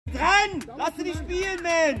Dran! Lass sie nicht spielen,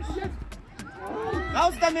 Mensch!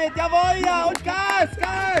 Raus damit! Jawohl, ja! Und Gas!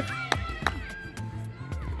 Gas!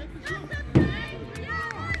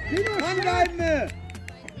 Dranbleiben!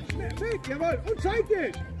 Weg, jawohl! Und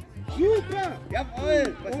seitlich! Super!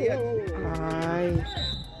 Jawohl! Passiert! Ay.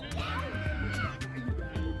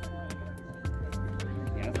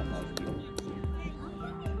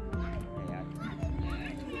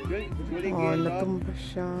 Oh, natumba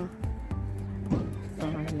siya.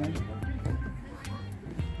 Sayang.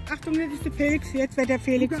 Achtung, das ist der Felix. Jetzt wird der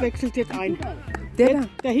Felix wechselt jetzt ein. Der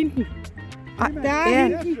Da hinten. Ah, Da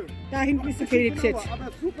hinten. Da hinten ist der Felix jetzt.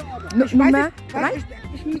 Nummer 3?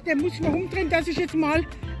 Der muss sich mal umdrehen, dass ich jetzt mal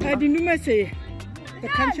die Nummer sehe. Da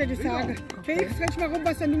kann ich ja das sagen. Felix, dreh dich mal rum,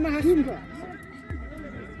 was der Nummer hast. Super!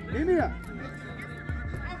 Nimm her!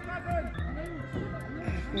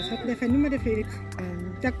 Was hat denn der für Nummer, der Felix?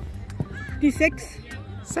 Die 6.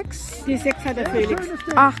 6? Die 6 hat der Felix.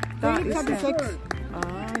 Ach, da Felix ist hat die er. 6. Ah,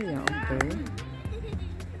 ja, okay.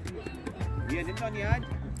 Hier, nimm doch die Hand!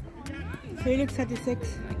 Felix hat die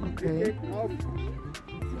 6. Okay.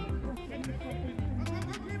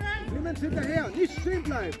 Nimm uns hinterher, nicht stehen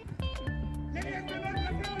bleiben!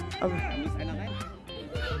 Aber, Muss einer rein?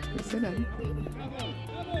 wo ist er denn?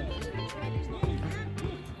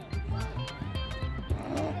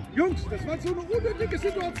 Jungs, das war so eine unnötige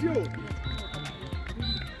Situation!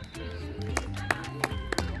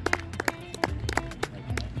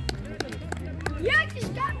 Ja,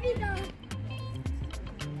 ich kann wieder.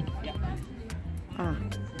 Ah.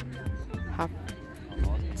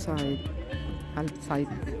 Halbzeit.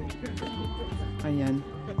 Ayan.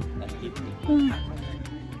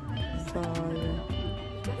 Sayang.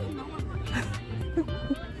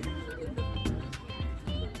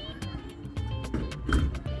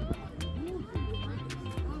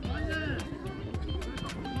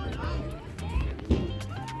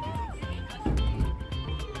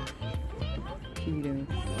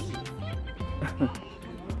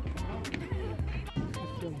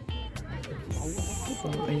 So,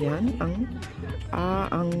 ayan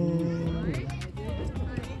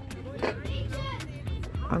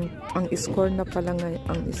ang score na pala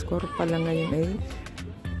ngayon, ay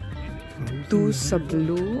 2 sa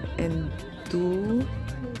blue and 2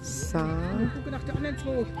 sa Gucke nach der anderen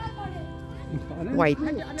 2. white.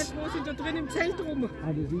 Die anderen 2 sind da drin im Zelt rum.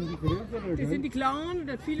 Das sind die Clown,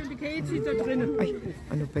 der Phil und die Kate sind da drin. Ay,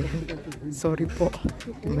 ano ba yan? Sorry po.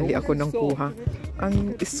 Mali ako ng kuha.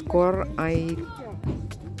 Ang score ay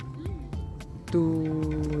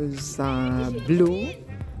 2 sa blue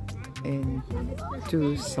and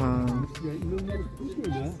 2 sa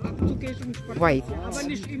white. Aber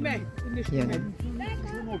nicht immer. Nicht Yan. immer.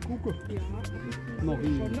 Schon auf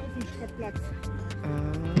dem Sportplatz.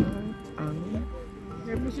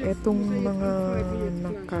 Etong mga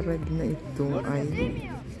nakared na ito ay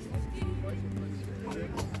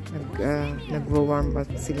nagwa-warm up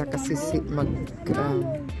sila kasi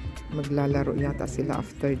maglalaro yata sila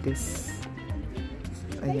after this.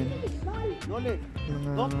 Ayan.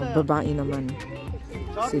 Mga babae naman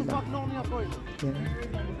sila. Yan.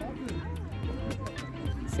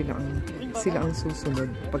 Sila ang susunod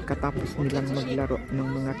pagkatapos nilang maglaro ng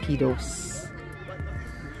mga kiddos.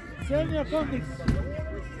 Selja, komm nix!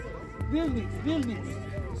 Will nix!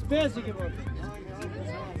 Ist böse geworden!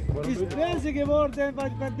 Ist böse geworden,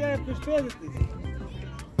 weil der verspätet ist!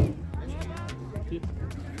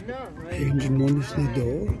 Engine Mann ist nicht da.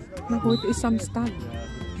 Na, heute ist Samstag.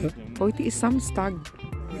 Ja? Heute ist Samstag.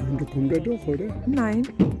 Ja, und da kommt er doch, oder? Nein,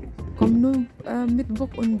 kommt nur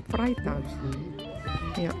Mittwoch und Freitag.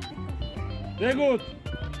 Ja. Sehr gut!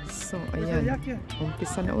 So, ayan.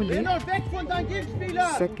 Umpisa na ulit. Weg von deinem Gegenspieler!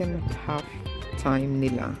 Second half time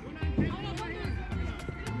nila.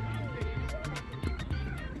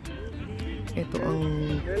 Ito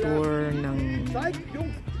ang tour ng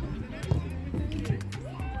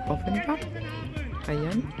Offenbach.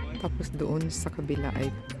 Ayan. Tapos doon sa kabila ay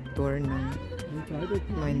tour ng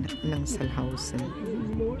Zellhausen.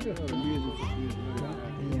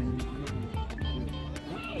 Ayan.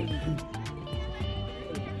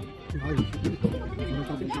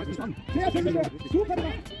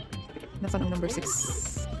 Nasaan ang number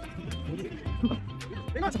 6?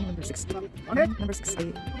 Nasaan ang number 6? Number 6 ay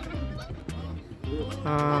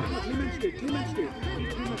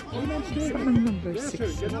saan ang number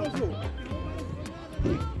 6?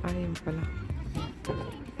 Ayun pala.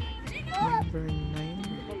 Number 9.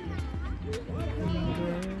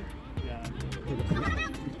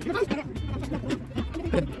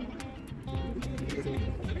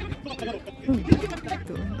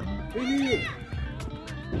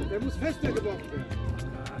 Der muss fester geworfen werden.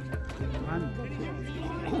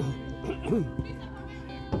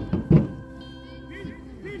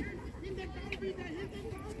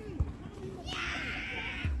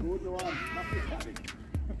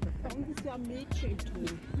 Bei uns ist ja ein Mädchen im Ton.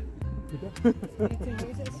 Die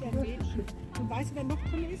Häuser ist ja ein Mädchen. Und weißt du, wer noch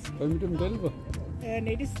drin ist? Mit dem Gelbe.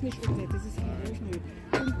 Nee, das ist nicht unser, das ist von Rosenhöhe.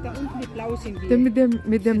 Und da unten mit Blau sind wir. Der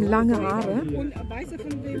mit dem langen Haare. Und weißt du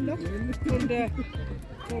von wem noch?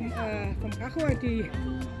 Vom Rachor, die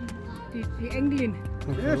Englin.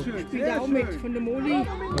 Sehr schön, Spielt sehr auch mit, schön. von der Moli.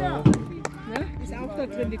 Ja. Ne? Ist auch da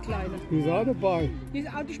drin, die Kleine. Die ist auch dabei.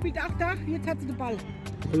 Die spielt auch da, jetzt hat sie den Ball.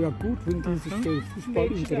 Ja gut, wenn die sich für Fußball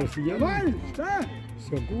interessieren. Jawohl, da.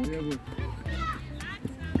 Ist ja gut.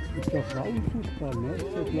 Ist ja Frauenfußball, ne? Ist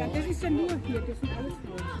ja Ja, klar. das ist ja nur hier, das sind alles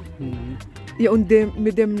Frauen. Ja, und der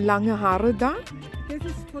mit dem langen Haare da? Das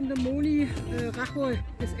ist von der Moli Rachor,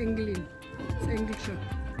 das Engelin, das Englische,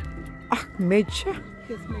 Ach, Mädchen.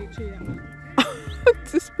 das Mädchen, ja.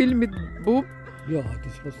 Das Spiel mit Bub. Ja,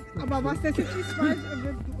 das was. Aber was das jetzt ist, weiß,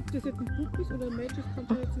 ob das jetzt ein Bub ist oder ein Mädchen, das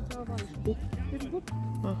kannst du jetzt nicht sagen. Das ist ein Bub.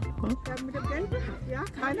 Ja, mit dem Gelben? Ja,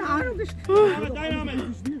 keine Ahnung. Das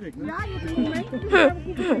ist schwierig, ne? Ja, jetzt im Moment.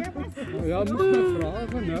 Was. Ja, muss man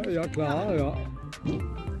fragen, ne? Ja klar, ja.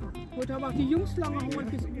 Heute haben auch die Jungs lange Haare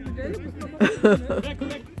bis um die Gelb.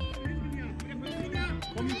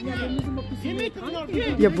 Ja, dann müssen wir ein bisschen mehr dran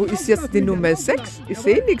gehen. Ja, wo ist jetzt die Nummer 6? Ich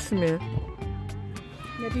sehe nichts mehr.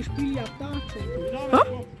 Ja, die spielen ja da.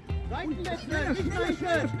 Schneller,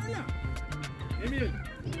 schneller. Emil,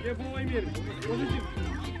 hier wo Emil.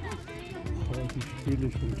 Aber die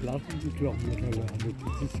Spiele schon klasse, die glauben mittlerweile.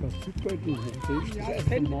 Das ist ja super, du. Das ist das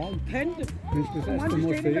erste Mal. Könnte. Wenn ich das erste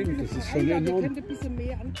Mal sehen, das ist schon Die enorm. könnte ein bisschen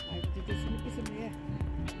mehr antreiben. Das ist ein bisschen mehr.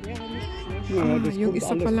 Ja, nicht schlecht. Ja, Ah, das yung kommt isa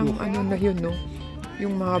alles pa lang noch. ano na yun, no?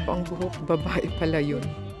 Yung mahabang buhok, babae pala yun.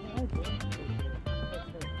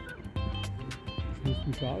 Ich muss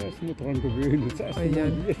mich auch erst mal dran gewöhnen. Das erste Oh, ja.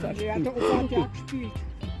 Mal hier, das Ja, der Opa hat ja auch gespielt.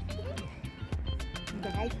 Und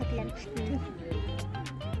der Ralf hat lang gespielt.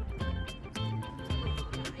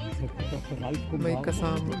 May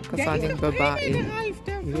kasaling Der babae. Ralf,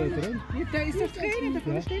 der Ist er drin? Der ist doch Trainer,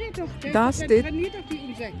 der steht ja doch. Der, Da der steht- trainiert doch die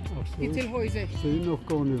Unser, Ach die so. Zellhäuser. Ich sehe noch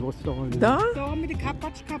gar nicht, was da rein ist. Da? So, mit dem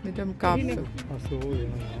Kapatschkap. Mit dem Kapsel. Ach so, ja, ja.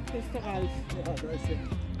 Das ist der Ralf.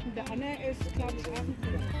 Und der Anne ist, glaube ich, auch ein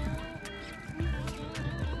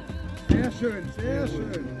Sehr schön, sehr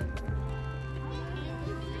schön.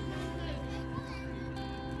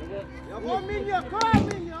 Jawohl, Minja, komm,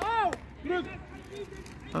 Minja, auf! Glück!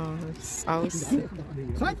 Aus. Aus.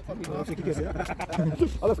 Zeit!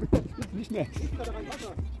 Alles gut, nicht mehr.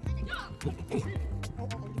 Du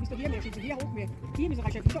bist doch hier mehr, hier hoch mehr. Hier bist du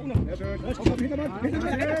reich, da unten. Sehr schön. Hintermann,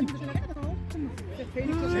 Hintermann.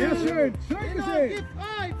 Sehr schön, schön gesehen.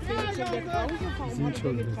 Sieht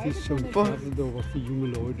schon, das ist schon klasse, da, was die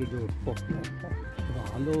jungen Leute da machen.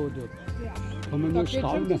 Aber hallo, da kann man nur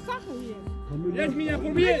staunen. Kann man nur Minja,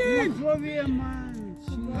 probier! Probier, Mann!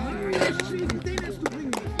 Den lässt du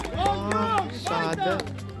bringen. Ah, schade.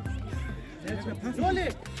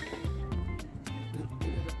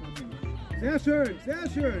 Sehr schön, sehr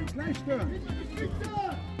schön. Gleich stören.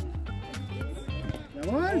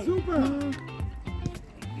 Jawohl, super.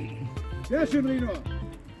 Sehr schön, Rino.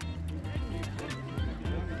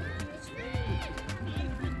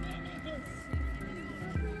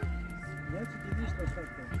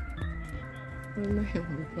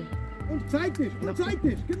 Und zeig dich,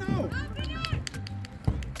 genau.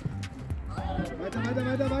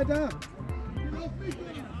 Weiter.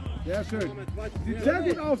 Sehr schön. Sieht sehr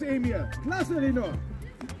gut aus, Emil. Klasse, Rino.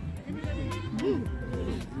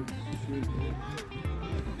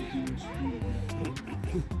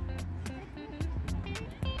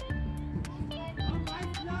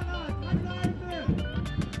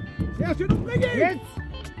 Sehr schön, und bring ihn. Jetzt.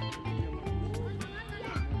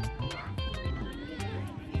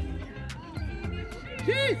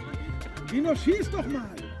 Schieß! Rino, schieß doch mal!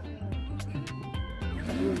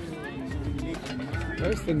 Da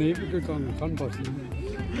ist daneben gegangen, kann passieren.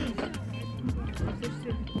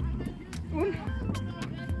 Und?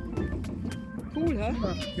 Cool, hä?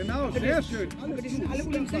 Genau, sehr schön. Aber die sind alle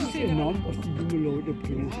unter 16. Enorm, was die jungen Leute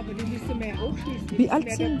bringen. Aber die müssen mehr hochschießen. Wie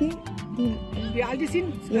alt sind die? Wie alt die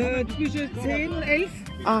sind? Zwischen 10 und 11.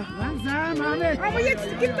 Ah, Aber jetzt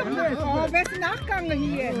gib doch mal. Oh, wer ist nachgegangen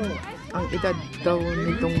hier? ang edad daw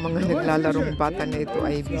nitong mga naglalarong bata na ito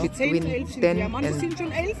ay 10, between 11 sind 10 ja. Manche and sind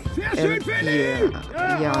schon 11. Sehr schön, 11 Felix! years.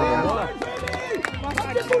 Ja. Was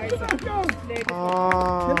eine Scheiße. Nee,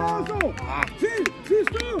 Ah. Genau so. Phil,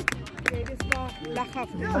 siehst du? das war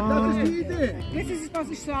lachhaft. Ja, das ist die Idee. Das ist, was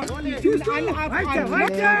ich sage. Die tun alle auf einem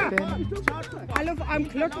Klotzen. Alle auf einem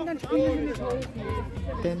Klotzen, dann springen sie nicht hoch.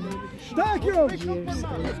 Stark, Jungs! Das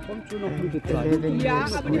kommt schon noch mit der Zeit. Ja,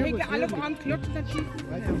 aber die hängen alle auf einem Klotzen, dann schießen sie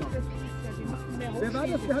nicht. Wer war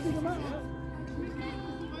das? Wer hat die gemacht?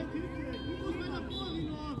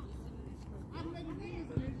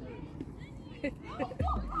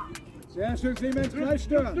 Sehr schön, Clemens, gleich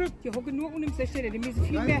stören. Die hocken nur unten im 16. Die müssen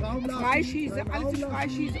viel mehr freischießen, alles sich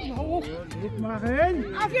freischießen und hoch. Gut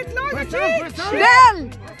machen. Auf jetzt, Leute, schießt! Schnell!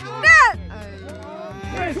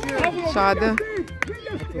 Schnell! Schade.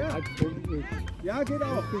 Ja, geht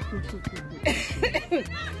auch.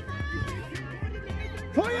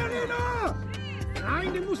 Feuer, Nina!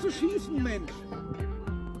 Nein, den musst du schießen, Mensch.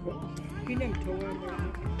 In dem Tor.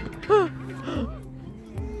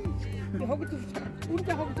 Die hocken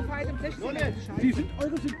zu weit am 16. Die sind,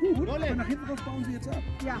 eure sind gut, aber nach hinten raus bauen sie jetzt ab.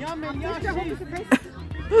 Ja, am 16. hocken sie fest.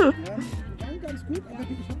 Ja, ganz gut, aber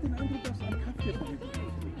ich habe den Eindruck, dass es an Kraft jetzt nicht.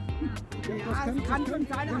 Ja, das kann schon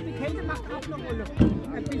sein, aber die Kälte macht auch eine Rolle.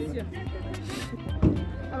 Ein bisschen.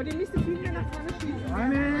 Aber die müsste viel mehr nach vorne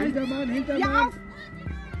schießen. Hintermann. Ja, auf!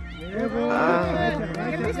 Jawohl.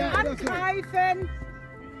 Wir müssen angreifen!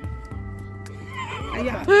 Ah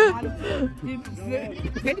ja, wenn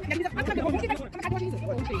die wieder angreifen, dann kann man schießen.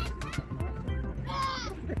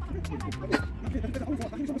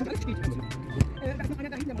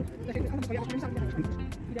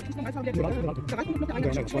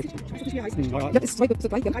 Ja, ist 2 zu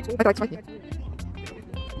 3, ja. 3 2.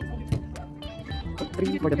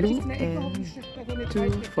 3 for the blue and 2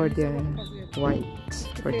 for the white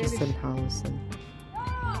for the Zellhausen.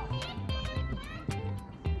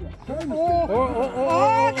 Oh!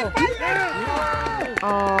 Oh. Das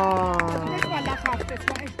war lachhaft, das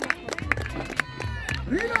war echt lachhaft.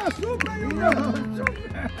 Rina, super, Junge!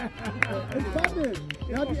 Entspannend!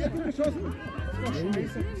 Er hat die Ecke geschossen. Oh,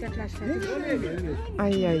 Scheiße, ist ja gleich fertig.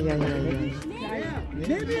 Eieieiei.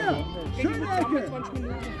 Neben mir! Schöne Ecke!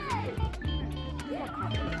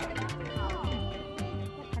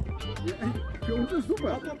 Für uns ist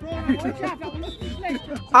super.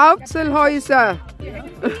 Auf Zellhäuser!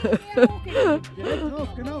 Direkt drauf,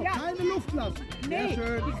 genau. Keine Luft lassen. Sehr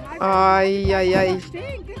schön. Eieiei.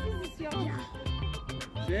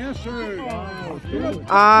 Sehr schön.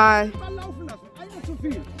 Ai. Ball laufen lassen. Einer zu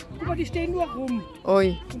viel. Guck mal, die stehen nur rum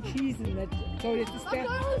Ui. und schießen nicht. So, jetzt ist der.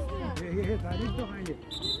 Hier, da liegt noch eine.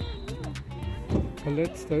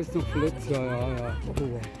 Verletzt, da ist noch verletzt, ja.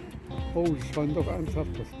 Oh, das stand doch ernsthaft.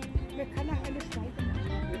 Wer kann noch eine Schweife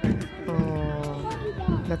machen?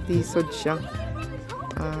 Oh. Natisod siya.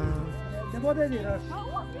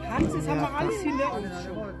 Hans, das haben wir alles hinter uns.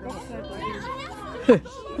 Gott sei Dank.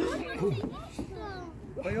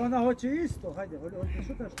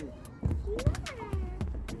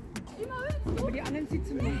 Aber die anderen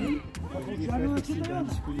sitzen nicht.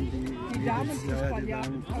 Die Damenfußball, ja.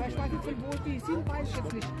 Aber ich weiß nicht, von wo die sind, weiß ich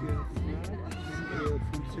jetzt nicht.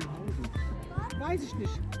 Weiß ich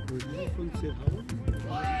nicht.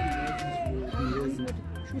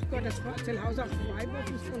 Ich wusste gar nicht, dass Zellhausen auch Freiburg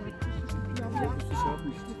ist.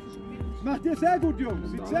 Macht ihr sehr gut,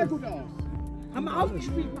 Jungs. Sieht sehr gut aus. Haben wir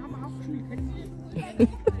aufgespielt. Bei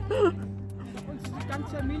uns ist die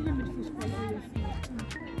ganze Familie mit Fußball.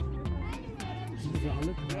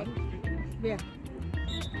 Wer?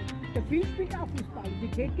 Der Phil spielt auch Fußball. Die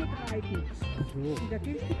Kate geht reiten. Und der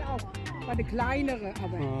Phil spielt auch. War eine kleinere,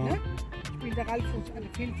 aber. Ne? Spielt der Ralf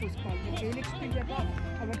viel Fußball. Der Felix spielt ja da.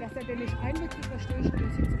 Aber dass er den nicht einwechselt, verstehe ich nicht. Der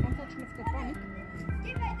sitzt ganz schon auf der Bank.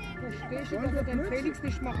 Verstehe ich nicht, dass er den Felix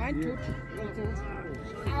nicht mal reintut. Also.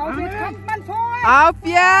 Auf, jetzt kommt man vor! Auf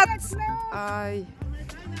jetzt! Ei.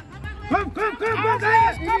 Komm!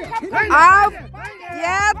 Auf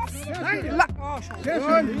jetzt! Oh, scheiße.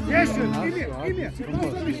 Sehr schön. Gib mir. Sie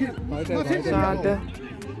brauchen doch nicht hin. Schade.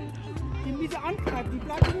 Die müssen angreifen, die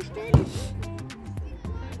bleiben nur stehen.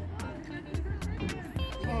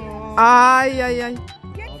 Oh. Eieiei.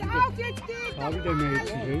 Jetzt auf, jetzt geht's! Da wieder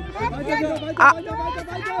Mädchen. Weiter.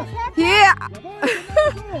 Hier!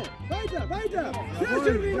 Weiter. Sehr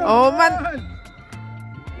schön, Rino. Oh Mann.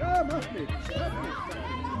 Ja, macht nichts.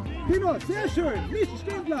 Rino, sehr schön. Nicht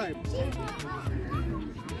stehen bleiben.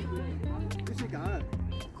 Ist egal.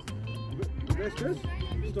 Wer ist das? Das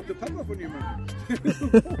ist doch der Papa von jemandem.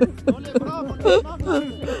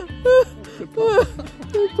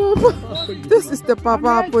 Das ist der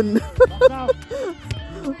Papa von.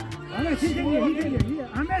 Wenn es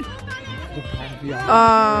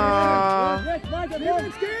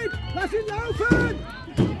geht, lass ihn laufen!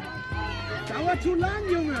 Dauert zu lang,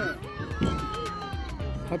 Junge!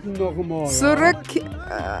 Hatten noch einmal. Zurück.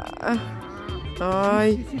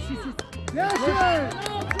 3. Sehr schön!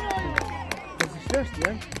 Das ist schlecht,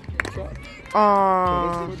 ja?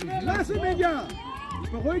 Ah. Lass ihn, Minja!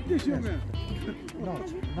 Beruhig dich, Junge!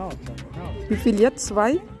 Wie viel jetzt?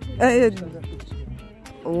 2?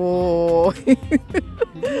 Oh.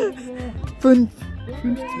 5.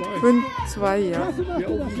 5-2, ja.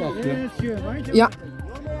 Ja.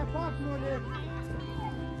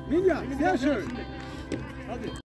 Minja, sehr schön!